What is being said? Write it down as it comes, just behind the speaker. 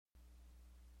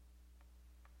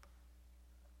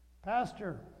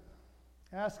Pastor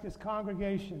asked his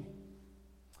congregation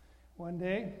one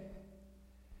day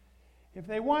if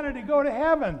they wanted to go to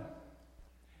heaven,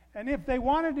 and if they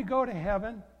wanted to go to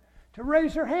heaven, to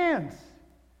raise their hands.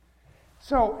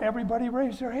 So everybody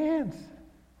raised their hands.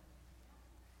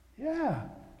 Yeah,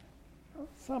 well,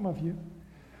 some of you.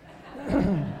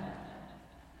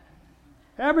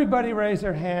 Everybody raised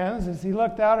their hands as he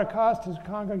looked out across his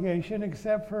congregation,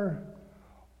 except for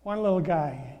one little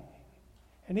guy.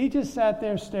 And he just sat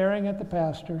there staring at the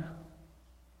pastor,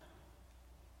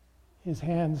 his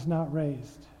hands not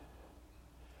raised.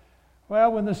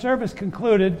 Well, when the service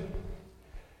concluded,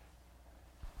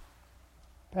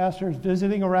 pastor's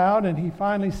visiting around, and he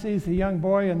finally sees the young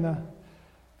boy in the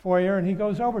foyer, and he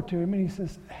goes over to him and he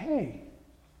says, "Hey,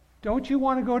 don't you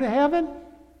want to go to heaven?"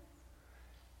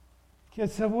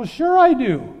 Kid said, "Well, sure I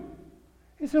do."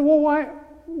 He said, "Well,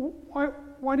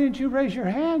 why didn't you raise your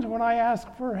hands when I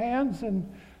asked for hands and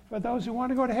for those who want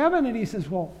to go to heaven?" And he says,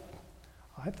 "Well,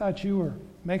 I thought you were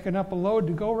making up a load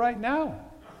to go right now."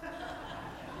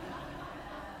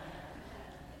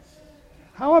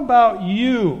 How about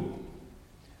you?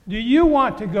 Do you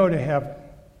want to go to heaven?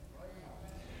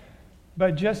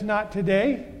 But just not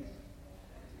today?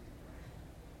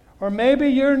 Or maybe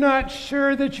you're not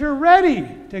sure that you're ready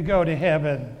to go to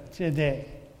heaven today.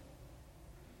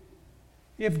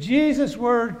 If Jesus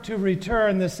were to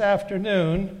return this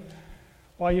afternoon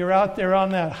while you're out there on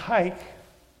that hike,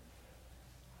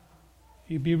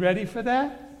 you'd be ready for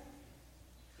that?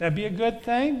 That'd be a good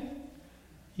thing?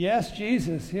 Yes,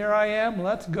 Jesus, here I am,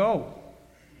 let's go.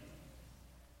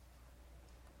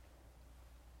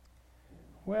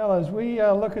 Well, as we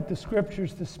look at the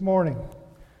scriptures this morning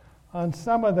on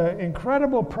some of the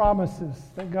incredible promises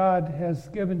that God has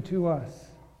given to us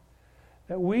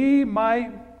that we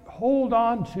might hold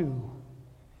on to.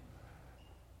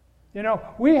 You know,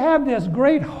 we have this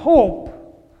great hope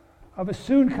of a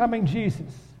soon coming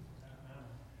Jesus.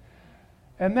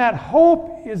 And that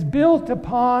hope is built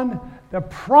upon the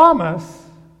promise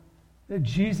that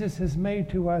Jesus has made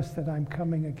to us that I'm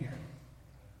coming again.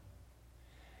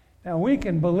 Now, we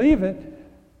can believe it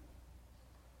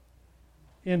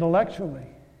intellectually,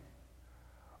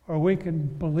 or we can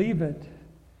believe it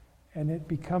and it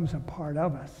becomes a part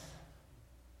of us.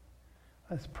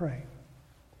 Let's pray.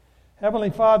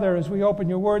 Heavenly Father, as we open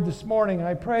your word this morning,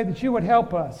 I pray that you would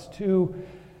help us to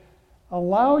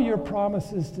allow your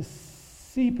promises to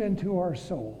seep into our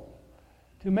soul,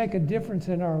 to make a difference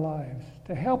in our lives,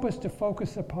 to help us to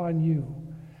focus upon you,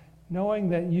 knowing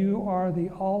that you are the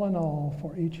all in all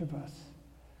for each of us.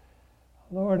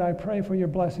 Lord, I pray for your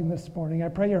blessing this morning. I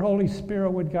pray your Holy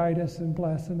Spirit would guide us and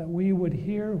bless, and that we would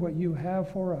hear what you have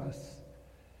for us.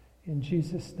 In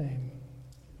Jesus' name,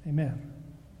 amen.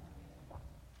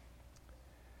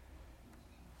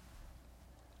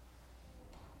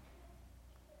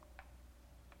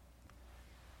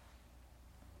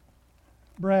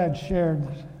 Brad shared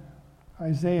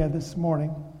Isaiah this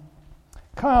morning.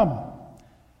 Come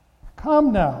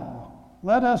now,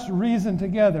 let us reason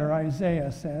together,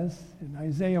 Isaiah says in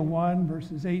Isaiah 1,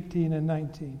 verses 18 and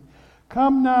 19.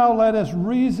 Come now, let us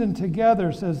reason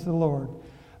together, says the Lord.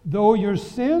 Though your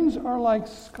sins are like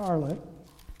scarlet,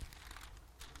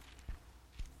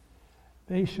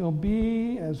 they shall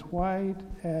be as white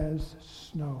as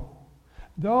snow.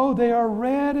 Though they are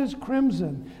red as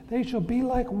crimson, they shall be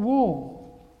like wool.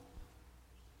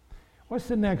 What's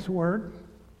the next word?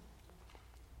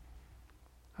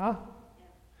 Huh?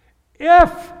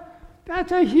 If.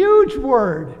 That's a huge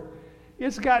word.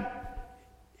 It's got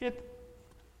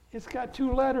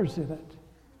 2 letters in it.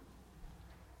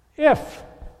 If.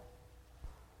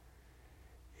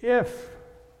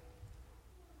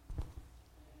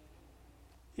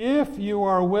 If you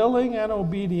are willing and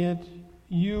obedient,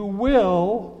 you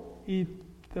will eat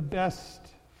the best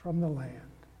from the land.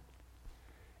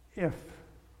 If.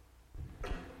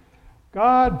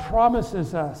 God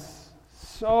promises us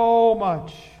so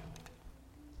much.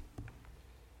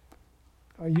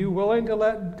 Are you willing to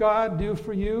let God do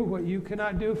for you what you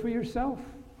cannot do for yourself?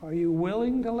 Are you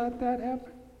willing to let that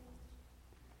happen?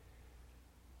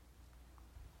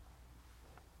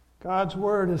 God's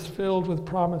word is filled with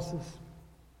promises.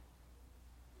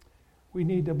 We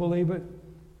need to believe it.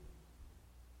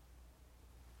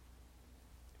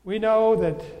 We know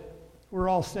that we're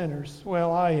all sinners.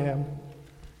 Well, I am.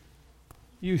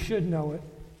 You should know it.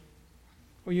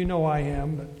 Well, you know I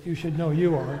am, but you should know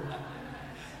you are.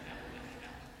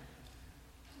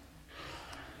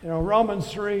 You know,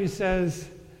 Romans 3 says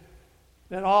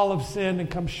that all have sinned and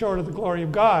come short of the glory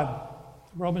of God.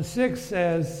 Romans 6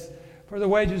 says, for the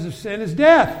wages of sin is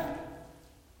death.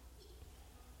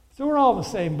 So we're all in the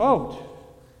same boat.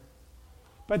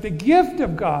 But the gift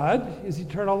of God is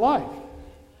eternal life.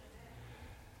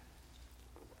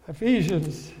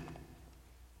 Ephesians,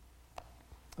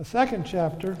 the 2nd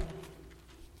chapter,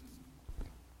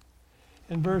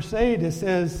 in verse 8, it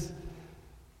says,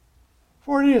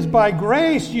 "For it is by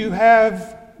grace you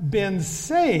have been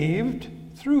saved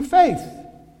through faith.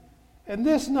 And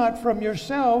this not from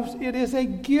yourselves, it is a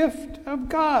gift of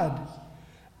God,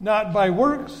 not by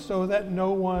works, so that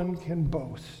no one can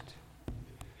boast."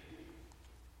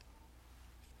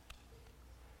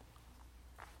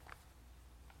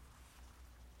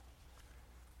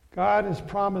 God has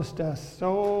promised us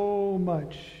so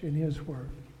much in His Word.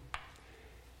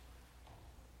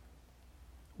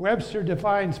 Webster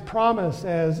defines promise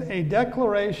as a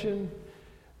declaration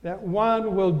that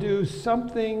one will do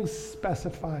something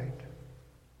specified.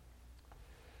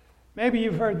 Maybe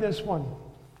you've heard this one.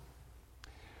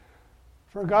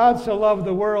 "For God so loved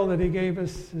the world that He gave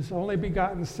us His only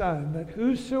begotten Son, that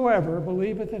whosoever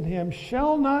believeth in Him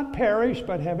shall not perish,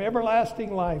 but have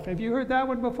everlasting life." Have you heard that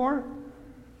one before?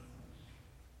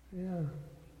 Yeah.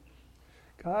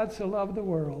 God so loved the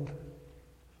world,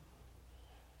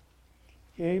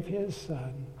 gave His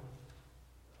Son.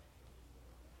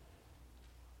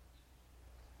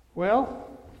 Well,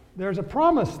 there's a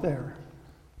promise there.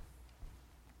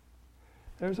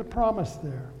 There's a promise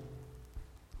there.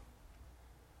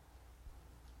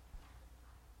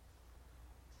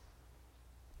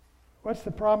 What's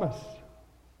the promise?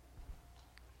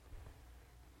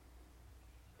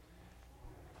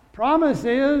 Promise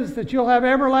is that you'll have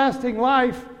everlasting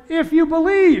life if you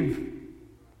believe.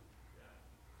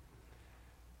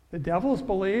 The devils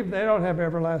believe, they don't have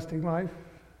everlasting life.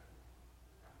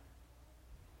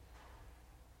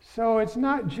 So it's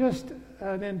not just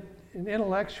an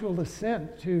intellectual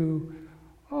assent to,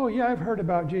 oh yeah, I've heard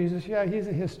about Jesus. Yeah, He's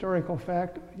a historical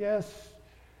fact. Yes.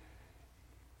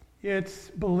 It's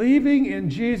believing in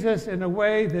Jesus in a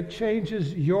way that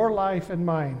changes your life and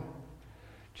mine.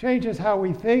 Changes how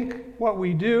we think, what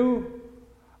we do.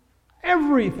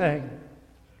 Everything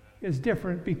is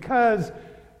different because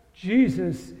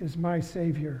Jesus is my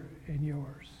Savior and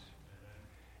yours.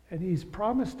 And He's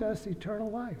promised us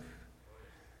eternal life.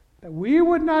 That we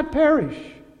would not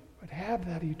perish, but have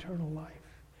that eternal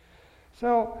life.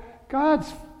 So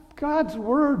God's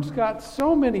Word's got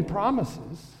so many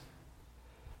promises,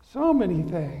 so many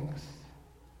things.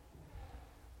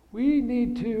 We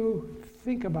need to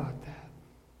think about that.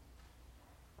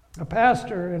 A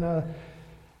pastor in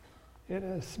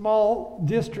a small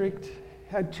district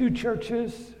had 2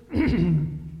 churches.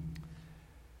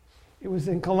 It was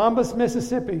in Columbus,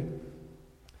 Mississippi.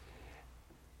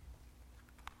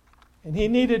 And he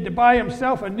needed to buy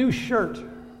himself a new shirt.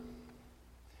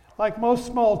 Like most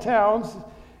small towns,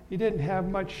 he didn't have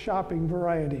much shopping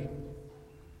variety.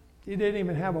 He didn't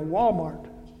even have a Walmart.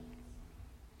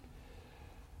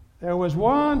 There was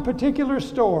one particular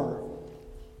store,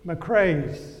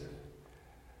 McRae's,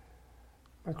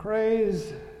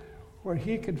 where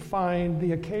he could find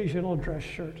the occasional dress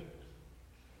shirt.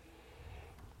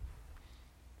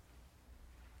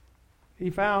 He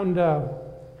found a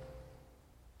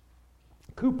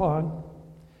coupon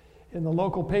in the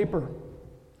local paper.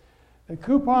 The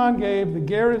coupon gave the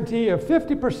guarantee of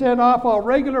 50% off all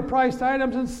regular priced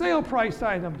items and sale priced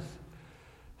items.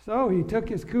 So he took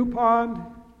his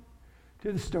coupon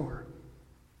to the store.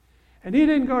 And he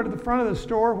didn't go to the front of the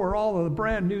store where all of the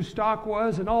brand new stock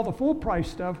was and all the full price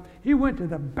stuff. He went to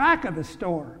the back of the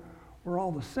store where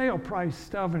all the sale price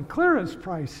stuff and clearance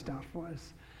price stuff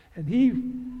was. And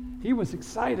he was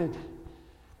excited.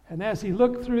 And as he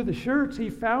looked through the shirts, he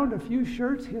found a few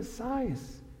shirts his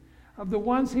size of the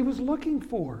ones he was looking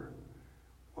for.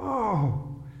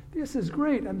 Whoa, this is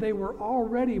great. And they were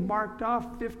already marked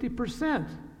off 50%.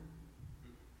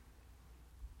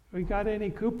 We got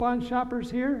any coupon shoppers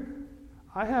here?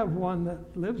 I have one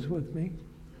that lives with me.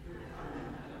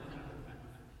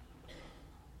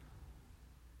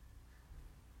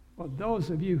 Well, those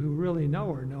of you who really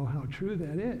know her know how true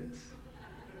that is.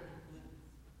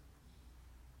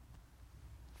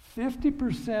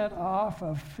 50% off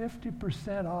of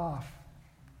 50% off.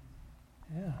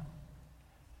 Yeah.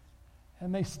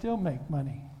 And they still make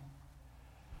money.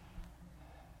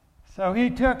 So he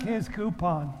took his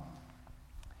coupon.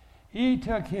 He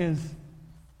took his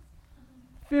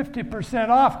 50%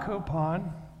 off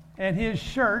coupon and his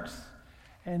shirts,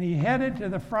 and he headed to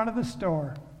the front of the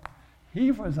store.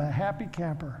 He was a happy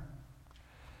camper.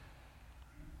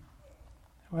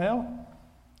 Well,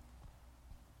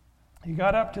 he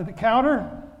got up to the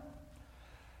counter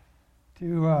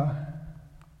to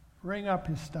ring up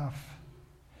his stuff.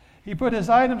 He put his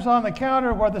items on the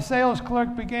counter where the sales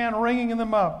clerk began ringing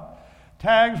them up.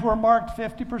 Tags were marked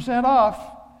 50% off.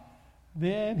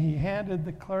 Then he handed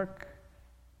the clerk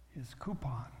his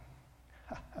coupon.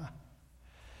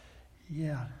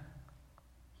 Yeah.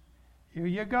 Here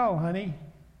you go, honey.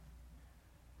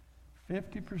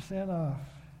 50% off.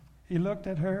 He looked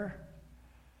at her.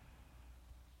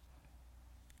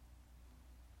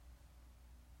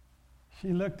 She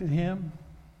looked at him.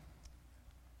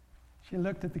 She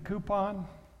looked at the coupon.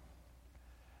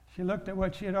 She looked at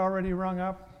what she had already rung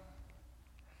up.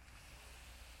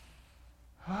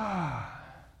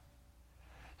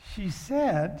 She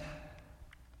said,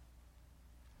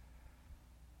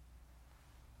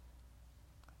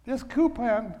 this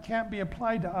coupon can't be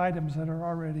applied to items that are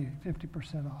already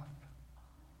 50% off.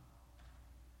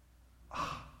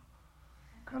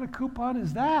 What kind of coupon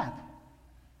is that?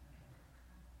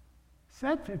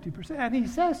 Said 50%. And he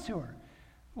says to her,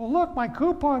 well, look, my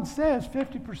coupon says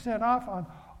 50% off on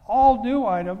all new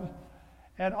items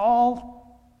and all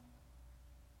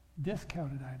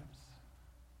discounted items.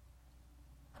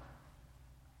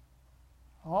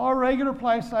 All regular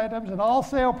price items and all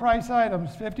sale price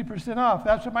items, 50% off.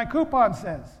 That's what my coupon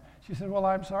says. She said, well,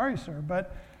 I'm sorry, sir,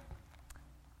 but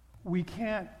we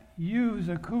can't use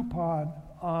a coupon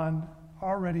on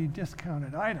already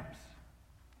discounted items.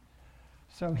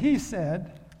 So he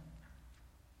said,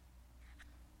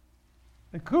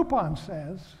 the coupon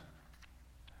says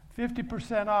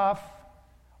 50% off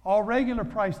all regular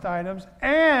priced items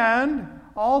and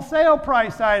all sale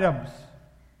price items.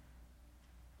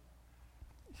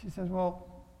 She says,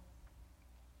 well,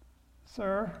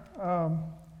 sir,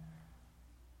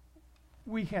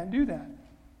 we can't do that.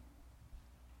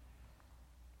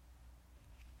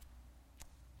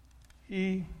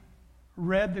 He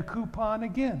read the coupon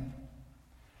again.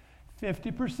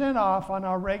 50% off on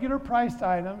our regular priced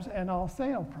items and all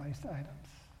sale priced items.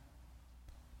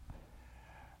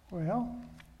 Well,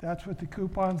 that's what the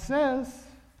coupon says.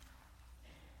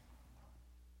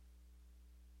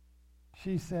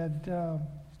 She said,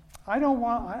 I don't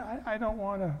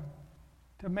want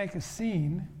to make a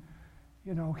scene,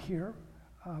 here,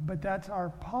 but that's our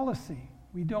policy.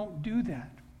 We don't do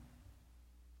that.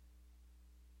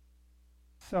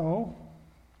 So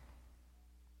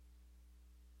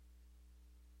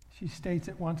she states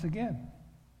it once again.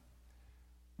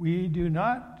 We do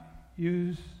not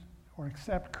use or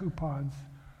accept coupons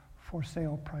for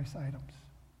sale price items.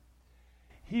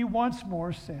 He once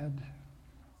more said,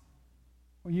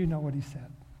 well, you know what he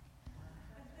said.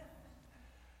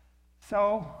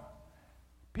 So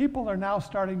people are now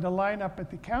starting to line up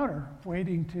at the counter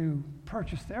waiting to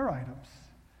purchase their items.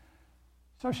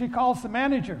 So she calls the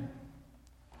manager.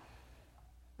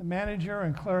 The manager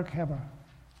and clerk have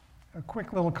a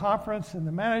quick little conference, and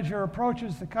the manager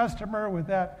approaches the customer with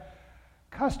that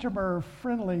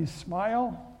customer-friendly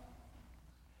smile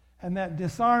and that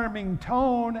disarming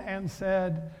tone and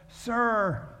said,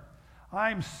 "Sir,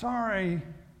 I'm sorry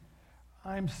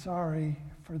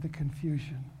for the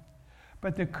confusion,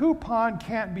 but the coupon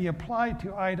can't be applied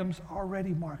to items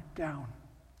already marked down."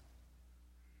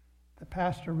 The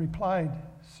pastor replied,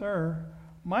 "Sir,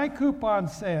 my coupon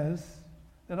says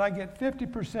that I get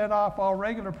 50% off all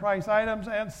regular price items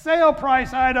and sale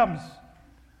price items."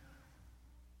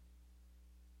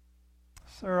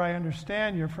 "Sir, I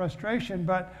understand your frustration,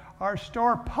 but our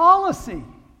store policy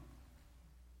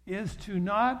is to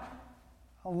not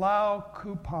allow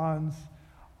coupons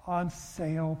on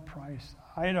sale price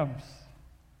items."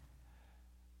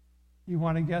 You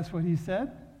want to guess what he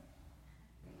said?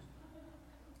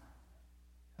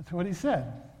 That's what he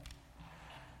said.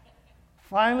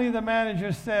 Finally, the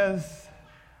manager says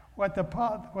what the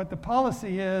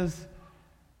policy is,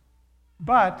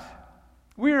 but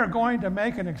we are going to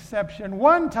make an exception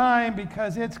one time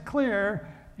because it's clear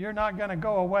you're not going to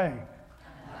go away.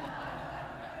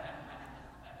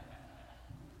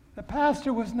 The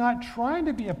pastor was not trying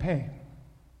to be a pain.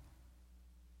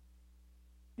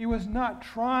 He was not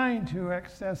trying to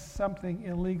access something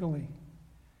illegally.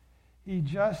 He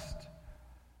just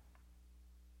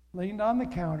leaned on the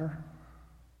counter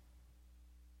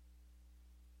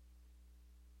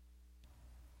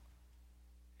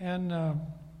and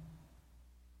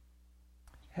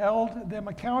held them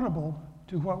accountable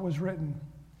to what was written.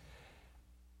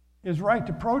 His right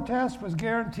to protest was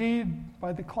guaranteed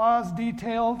by the clause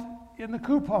detailed in the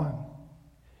coupon.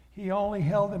 He only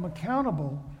held them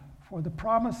accountable for the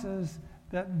promises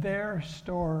that their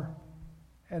store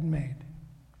had made.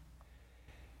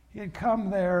 Had he come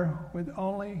there with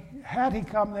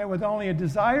only a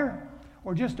desire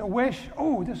or just a wish,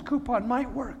 oh, this coupon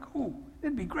might work. Oh,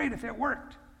 it'd be great if it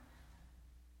worked.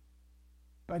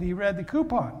 But he read the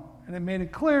coupon, and it made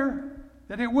it clear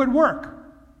that it would work.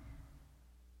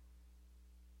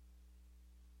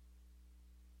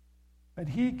 But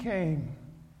he came,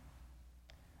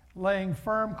 laying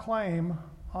firm claim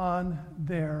on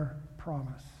their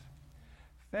promise.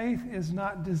 Faith is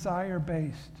not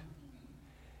desire-based.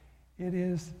 It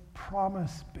is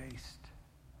promise-based.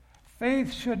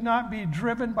 Faith should not be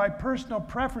driven by personal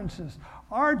preferences.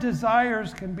 Our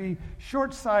desires can be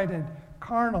short-sighted,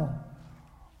 carnal,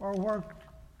 or work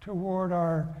toward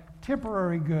our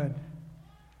temporary good.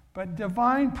 But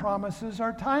divine promises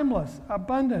are timeless,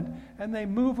 abundant, and they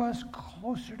move us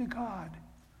closer to God.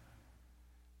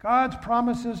 God's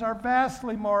promises are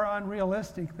vastly more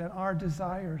unrealistic than our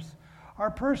desires.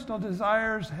 Our personal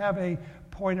desires have a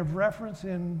point of reference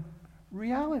in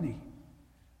reality.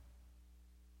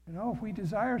 You know, if we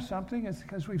desire something, it's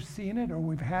because we've seen it, or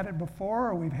we've had it before,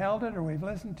 or we've held it, or we've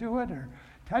listened to it, or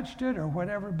touched it, or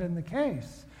whatever been the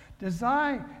case.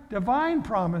 Divine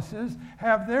promises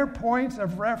have their points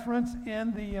of reference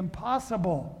in the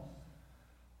impossible.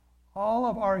 All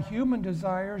of our human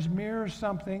desires mirror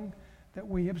something that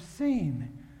we have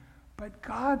seen. But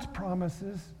God's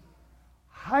promises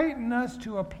heighten us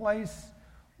to a place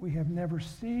we have never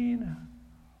seen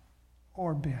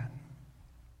or been.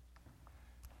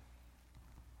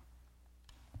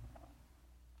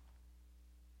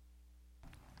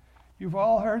 You've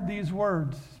all heard these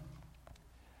words.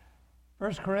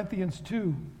 1 Corinthians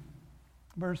 2,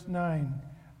 verse 9.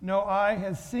 No eye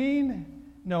has seen,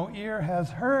 no ear has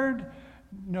heard,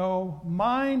 no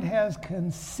mind has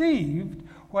conceived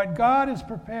what God has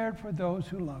prepared for those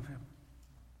who love him.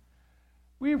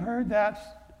 We've heard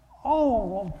that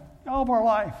all of our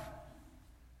life.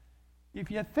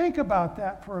 If you think about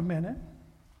that for a minute,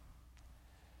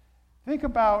 think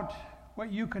about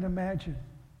what you can imagine.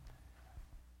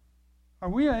 Are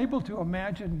we able to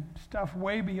imagine stuff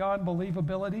way beyond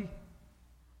believability?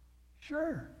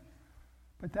 Sure.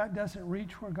 But that doesn't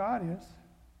reach where God is.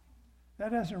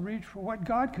 That doesn't reach for what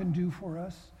God can do for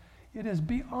us. It is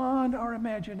beyond our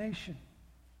imagination.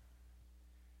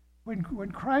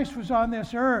 When Christ was on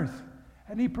this earth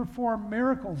and he performed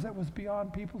miracles that was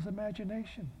beyond people's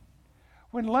imagination.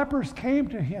 When lepers came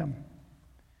to him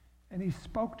and he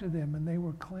spoke to them and they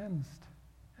were cleansed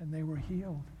and they were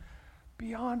healed.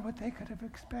 Beyond what they could have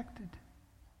expected.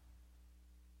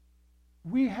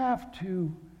 We have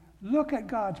to look at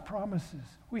God's promises.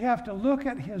 We have to look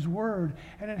at his word,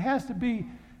 and it has to be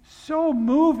so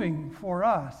moving for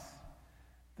us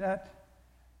that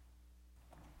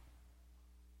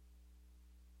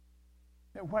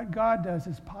what God does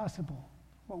is possible.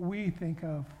 What we think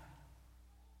of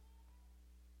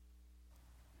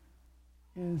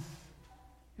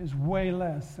is way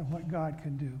less than what God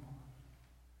can do.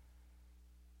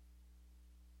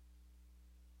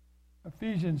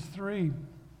 Ephesians 3,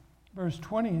 verse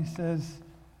 20 says,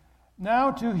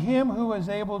 Now to him who is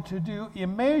able to do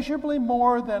immeasurably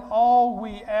more than all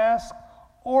we ask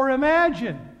or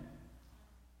imagine,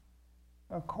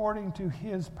 according to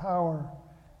his power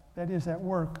that is at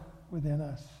work within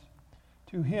us.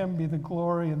 To him be the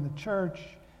glory in the church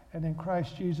and in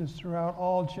Christ Jesus throughout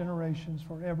all generations,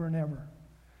 forever and ever.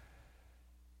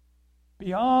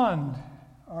 Beyond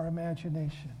our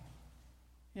imagination.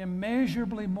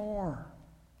 Immeasurably more.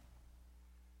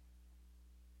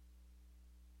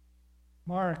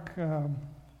 Mark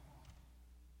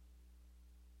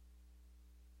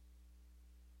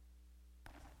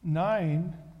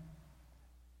 9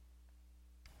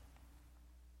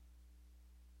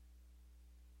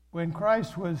 when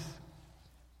Christ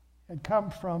had come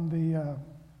from the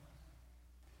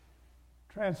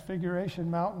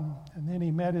Transfiguration Mountain, and then he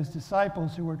met his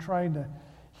disciples who were trying to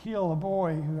heal a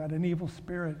boy who had an evil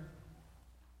spirit.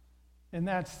 In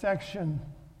that section,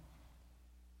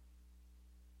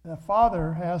 the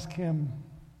father asked him,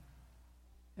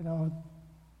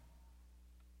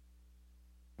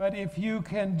 but if you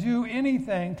can do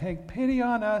anything, take pity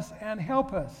on us and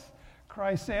help us.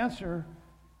 Christ's answer,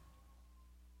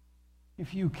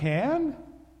 if you can?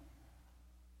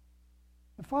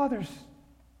 The father's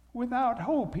without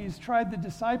hope. He's tried the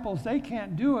disciples. They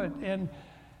can't do it. And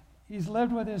he's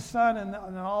lived with his son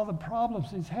and all the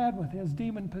problems he's had with his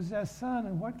demon-possessed son,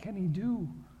 and what can he do?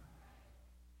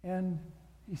 And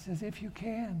he says, if you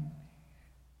can.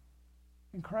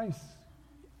 In Christ,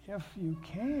 if you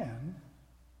can.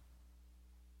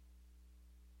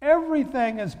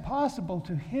 Everything is possible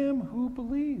to him who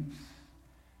believes.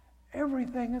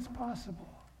 Everything is possible.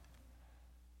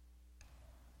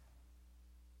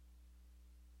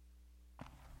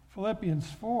 Philippians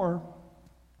 4.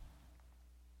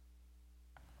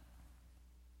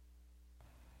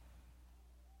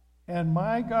 And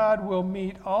my God will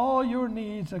meet all your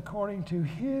needs according to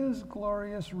his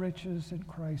glorious riches in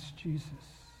Christ Jesus.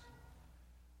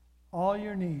 All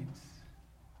your needs.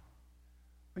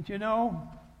 But you know,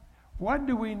 what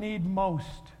do we need most?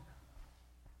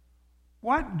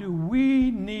 What do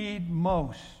we need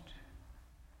most?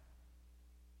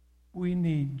 We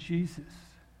need Jesus.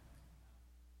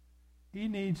 He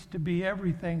needs to be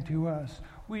everything to us.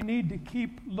 We need to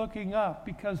keep looking up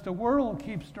because the world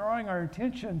keeps drawing our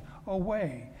attention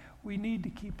away. We need to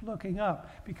keep looking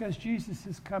up because Jesus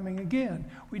is coming again.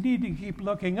 We need to keep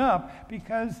looking up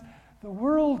because the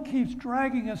world keeps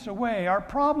dragging us away. Our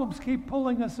problems keep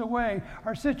pulling us away.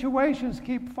 Our situations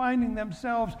keep finding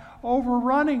themselves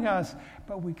overrunning us.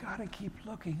 But we got to keep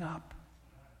looking up.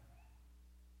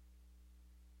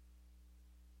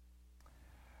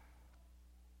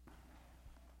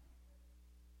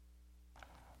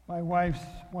 My wife's,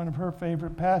 one of her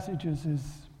favorite passages is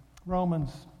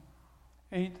Romans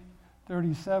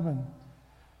 8:37.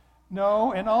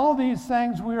 No, in all these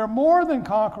things we are more than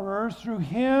conquerors through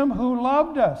him who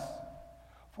loved us.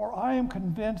 For I am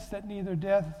convinced that neither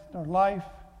death nor life,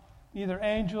 neither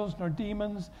angels nor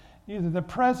demons, neither the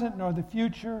present nor the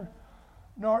future,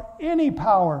 nor any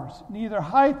powers, neither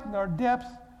height nor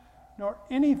depth, nor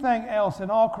anything else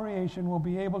in all creation will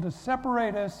be able to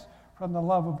separate us from the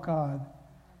love of God.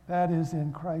 That is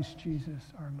in Christ Jesus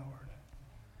our Lord.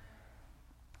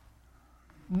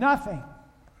 Nothing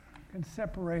can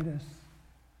separate us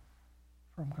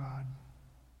from God.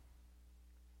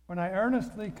 When I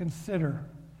earnestly consider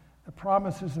the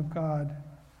promises of God,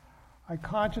 I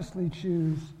consciously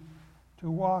choose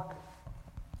to walk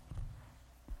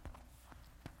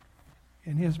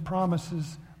in His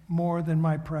promises more than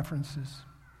my preferences.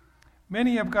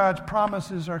 Many of God's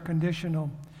promises are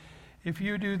conditional. If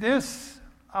you do this,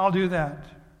 I'll do that.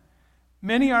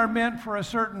 Many are meant for a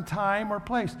certain time or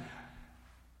place.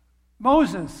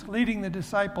 Moses leading the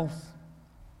disciples,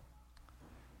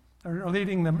 or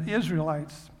leading the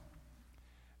Israelites.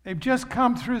 They've just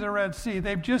come through the Red Sea.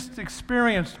 They've just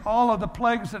experienced all of the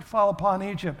plagues that fall upon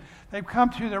Egypt. They've come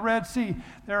through the Red Sea.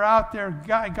 They're out there.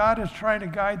 God is trying to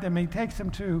guide them. He takes them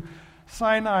to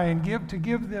Sinai and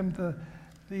give them the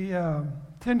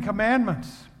Ten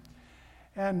Commandments.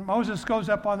 And Moses goes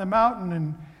up on the mountain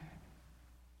and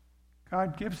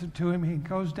God gives it to him. He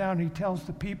goes down and he tells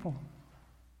the people.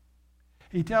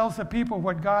 He tells the people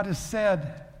what God has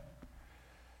said.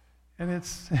 And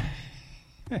it's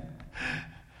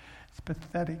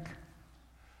pathetic.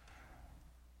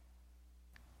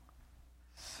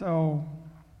 So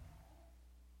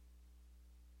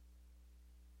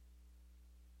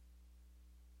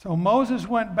Moses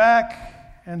went back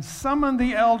and summoned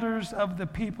the elders of the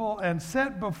people and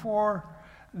set before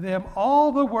them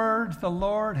all the words the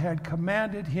Lord had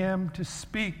commanded him to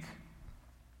speak.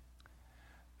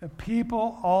 The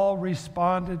people all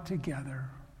responded together.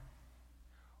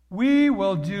 We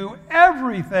will do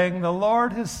everything the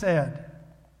Lord has said.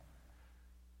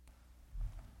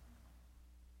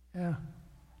 Yeah.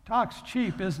 Talk's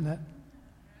cheap, isn't it?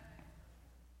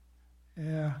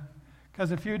 Yeah.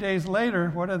 Because a few days later,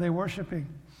 what are they worshiping?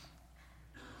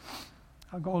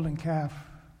 A golden calf.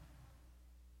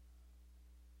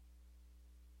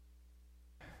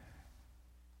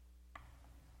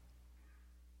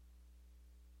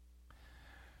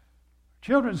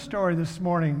 Children's story this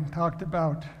morning talked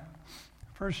about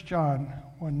 1 John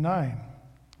 1:9.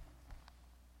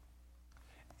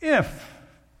 If,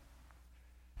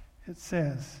 it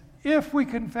says, if we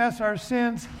confess our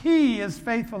sins, He is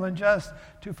faithful and just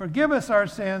to forgive us our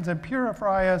sins and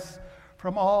purify us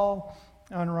from all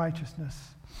unrighteousness.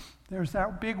 There's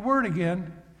that big word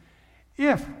again.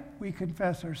 If we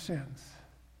confess our sins.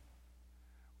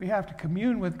 We have to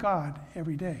commune with God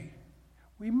every day.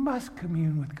 We must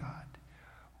commune with God.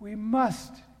 We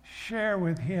must share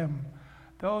with Him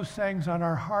those things on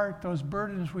our heart, those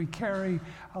burdens we carry,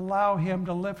 allow Him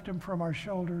to lift them from our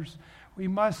shoulders. We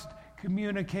must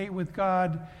communicate with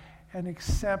God and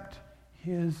accept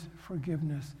His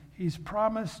forgiveness. He's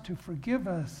promised to forgive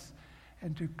us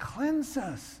and to cleanse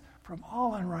us from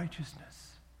all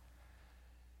unrighteousness.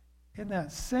 In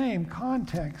that same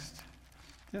context,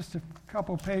 just a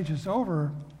couple pages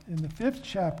over in the 5th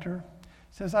chapter,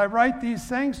 it says, I write these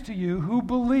things to you who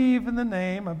believe in the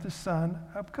name of the Son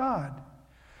of God,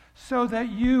 so that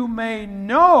you may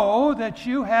know that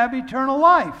you have eternal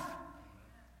life.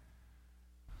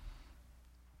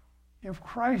 If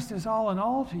Christ is all in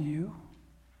all to you,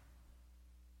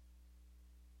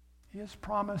 He has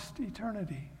promised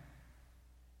eternity.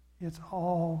 It's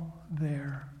all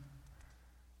there.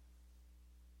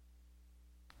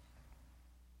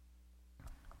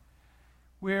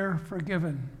 We're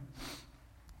forgiven.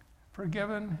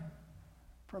 Forgiven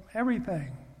from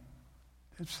everything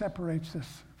that separates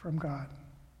us from God.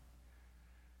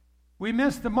 We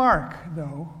miss the mark,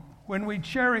 though. When we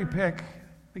cherry pick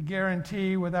the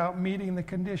guarantee without meeting the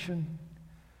condition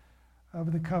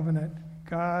of the covenant,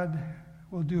 God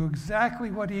will do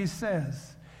exactly what he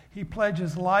says. He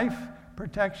pledges life,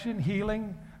 protection,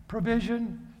 healing,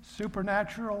 provision,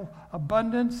 supernatural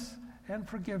abundance, and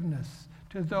forgiveness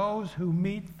to those who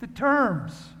meet the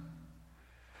terms.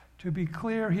 To be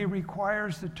clear, he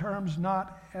requires the terms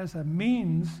not as a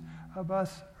means of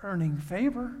us earning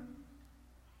favor,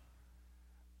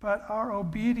 but our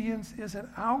obedience is an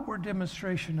outward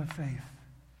demonstration of faith.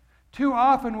 Too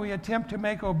often we attempt to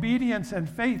make obedience and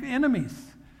faith enemies.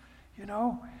 You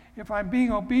know, if I'm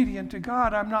being obedient to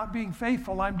God, I'm not being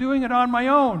faithful. I'm doing it on my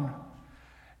own.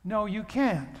 No, you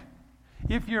can't.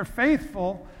 If you're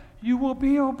faithful, you will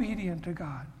be obedient to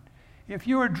God. If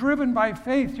you are driven by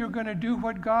faith, you're going to do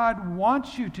what God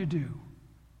wants you to do.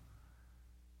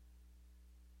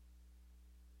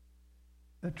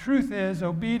 The truth is,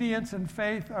 obedience and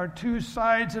faith are two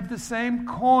sides of the same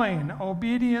coin.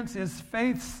 Obedience is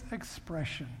faith's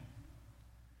expression.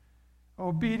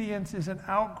 Obedience is an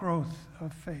outgrowth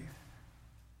of faith.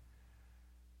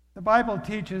 The Bible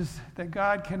teaches that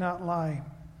God cannot lie.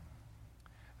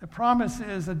 The promise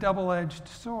is a double-edged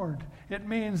sword. It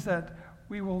means that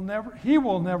He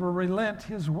will never relent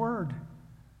his word.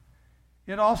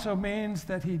 It also means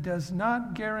that he does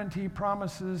not guarantee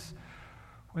promises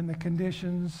when the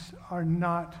conditions are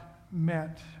not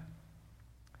met,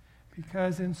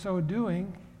 because in so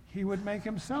doing, he would make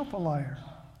himself a liar.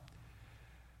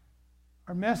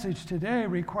 Our message today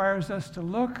requires us to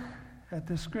look at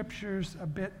the scriptures a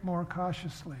bit more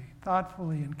cautiously,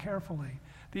 thoughtfully, and carefully.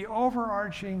 The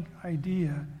overarching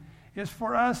idea is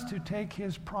for us to take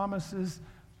his promises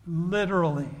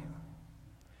literally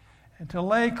and to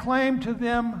lay claim to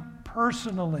them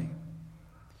personally.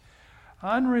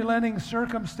 Unrelenting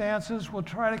circumstances will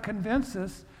try to convince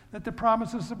us that the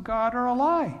promises of God are a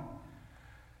lie.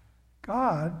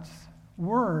 God's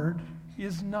word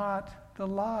is not the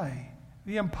lie.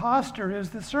 The impostor is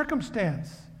the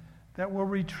circumstance that will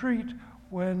retreat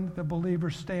when the believer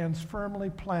stands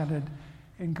firmly planted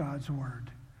in God's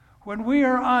word. When we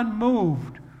are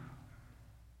unmoved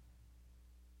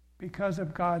because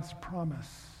of God's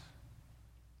promise.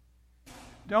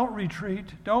 Don't retreat.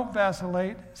 Don't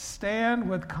vacillate. Stand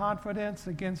with confidence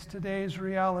against today's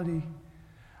reality,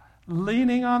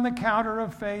 leaning on the counter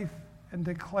of faith and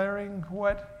declaring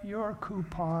what your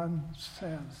coupon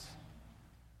says.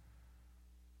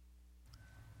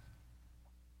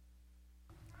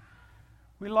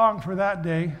 We long for that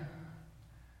day.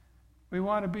 We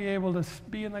want to be able to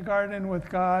be in the garden with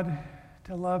God,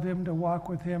 to love him, to walk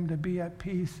with him, to be at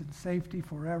peace and safety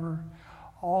forever.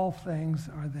 All things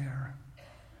are there.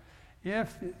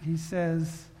 He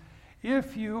says,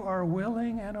 if you are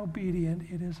willing and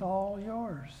obedient, it is all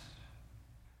yours.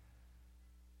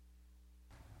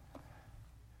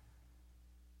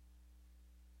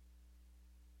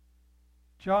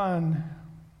 John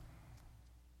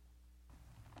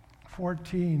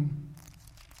 14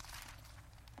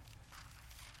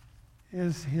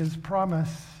 is his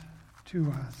promise to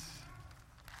us.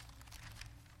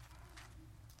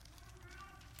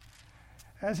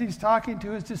 As he's talking to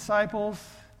his disciples,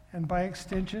 and by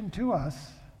extension to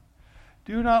us,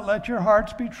 do not let your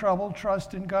hearts be troubled.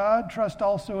 Trust in God. Trust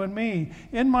also in me.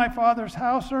 In my Father's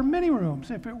house are many rooms.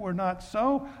 If it were not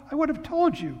so, I would have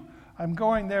told you. I'm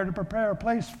going there to prepare a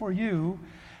place for you.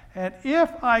 And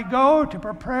if I go to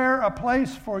prepare a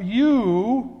place for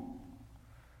you,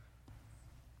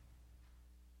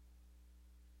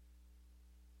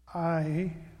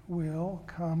 I will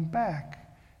come back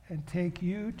and take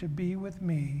you to be with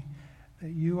me,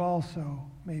 that you also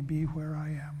may be where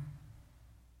I am.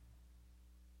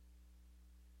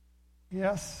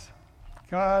 Yes,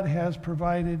 God has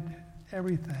provided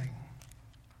everything.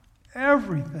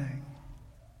 Everything.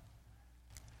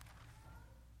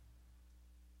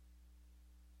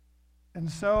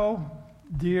 And so,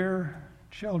 dear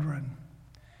children,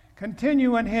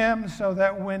 continue in him so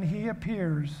that when he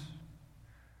appears,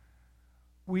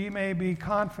 we may be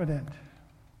confident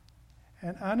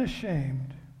and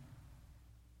unashamed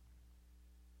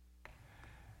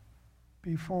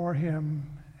before him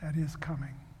at his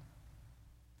coming.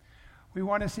 We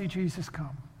want to see Jesus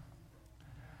come.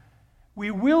 We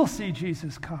will see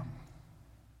Jesus come.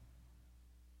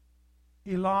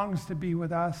 He longs to be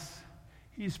with us.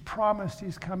 He's promised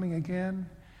he's coming again,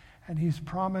 and he's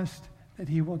promised that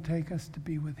he will take us to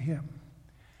be with him.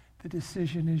 The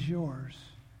decision is yours.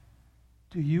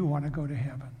 Do you want to go to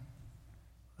heaven?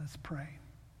 Let's pray.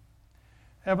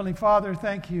 Heavenly Father,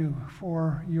 thank you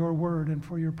for your word and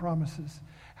for your promises.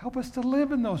 Help us to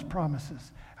live in those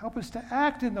promises. Help us to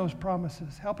act in those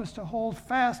promises. Help us to hold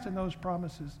fast in those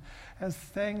promises as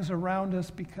things around us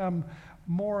become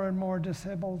more and more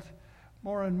disabled,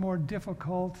 more and more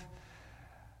difficult.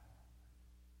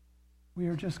 We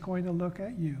are just going to look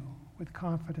at you with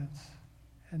confidence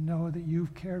and know that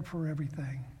you've cared for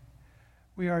everything.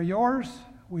 We are yours.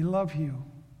 We love you.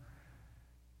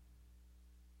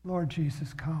 Lord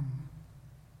Jesus, come.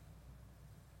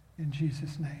 In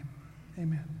Jesus' name,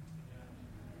 amen.